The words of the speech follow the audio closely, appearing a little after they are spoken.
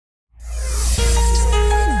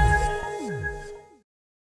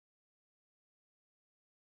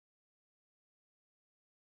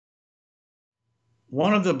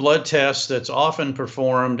One of the blood tests that's often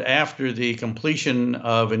performed after the completion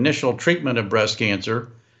of initial treatment of breast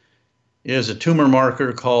cancer is a tumor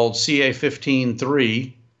marker called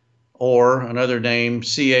CA15-3, or another name,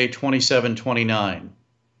 CA2729.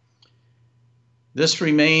 This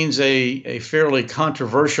remains a fairly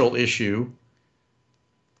controversial issue,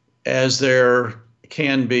 as there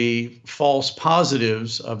can be false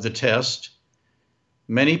positives of the test.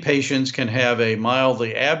 Many patients can have a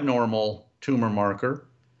mildly abnormal tumor marker,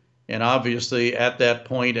 and obviously at that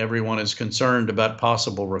point everyone is concerned about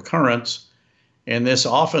possible recurrence, and this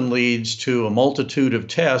often leads to a multitude of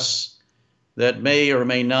tests that may or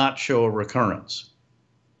may not show a recurrence.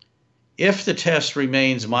 If the test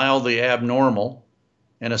remains mildly abnormal,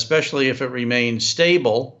 and especially if it remains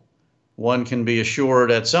stable, one can be assured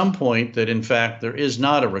at some point that in fact there is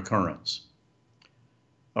not a recurrence.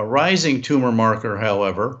 A rising tumor marker,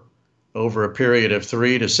 however, over a period of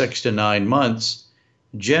 3 to 6 to 9 months,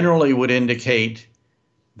 generally would indicate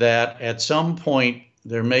that at some point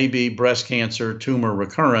there may be breast cancer tumor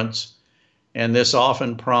recurrence, and this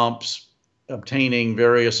often prompts obtaining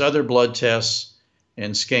various other blood tests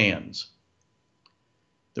and scans.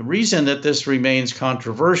 The reason that this remains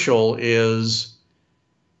controversial is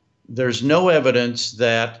there's no evidence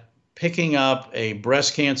that picking up a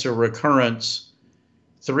breast cancer recurrence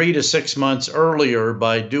 3 to 6 months earlier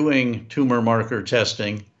by doing tumor marker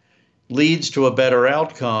testing leads to a better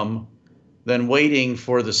outcome than waiting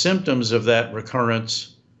for the symptoms of that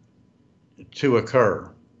recurrence to occur.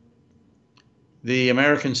 The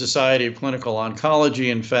American Society of Clinical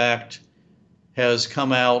Oncology, in fact, has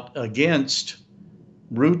come out against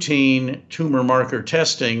routine tumor marker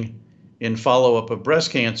testing in follow-up of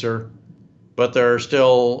breast cancer, but there are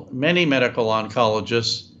still many medical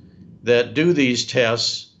oncologists that do these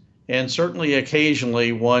tests, and certainly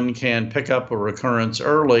occasionally one can pick up a recurrence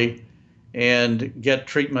early and get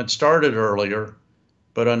treatment started earlier,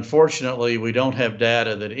 but unfortunately we don't have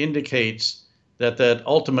data that indicates that that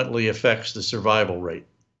ultimately affects the survival rate.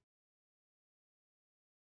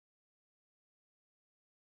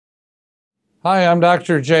 Hi, I'm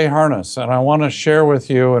Dr. Jay Harness, and I want to share with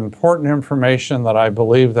you important information that I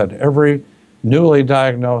believe that every newly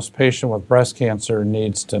diagnosed patient with breast cancer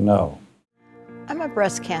needs to know. I'm a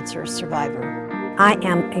breast cancer survivor. I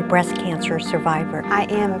am a breast cancer survivor. I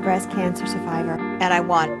am a breast cancer survivor. And I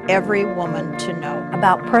want every woman to know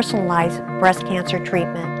about personalized breast cancer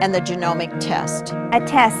treatment and the genomic test. A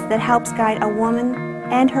test that helps guide a woman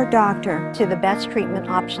and her doctor to the best treatment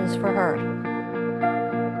options for her.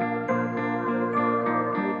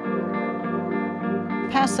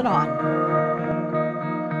 Pass it on.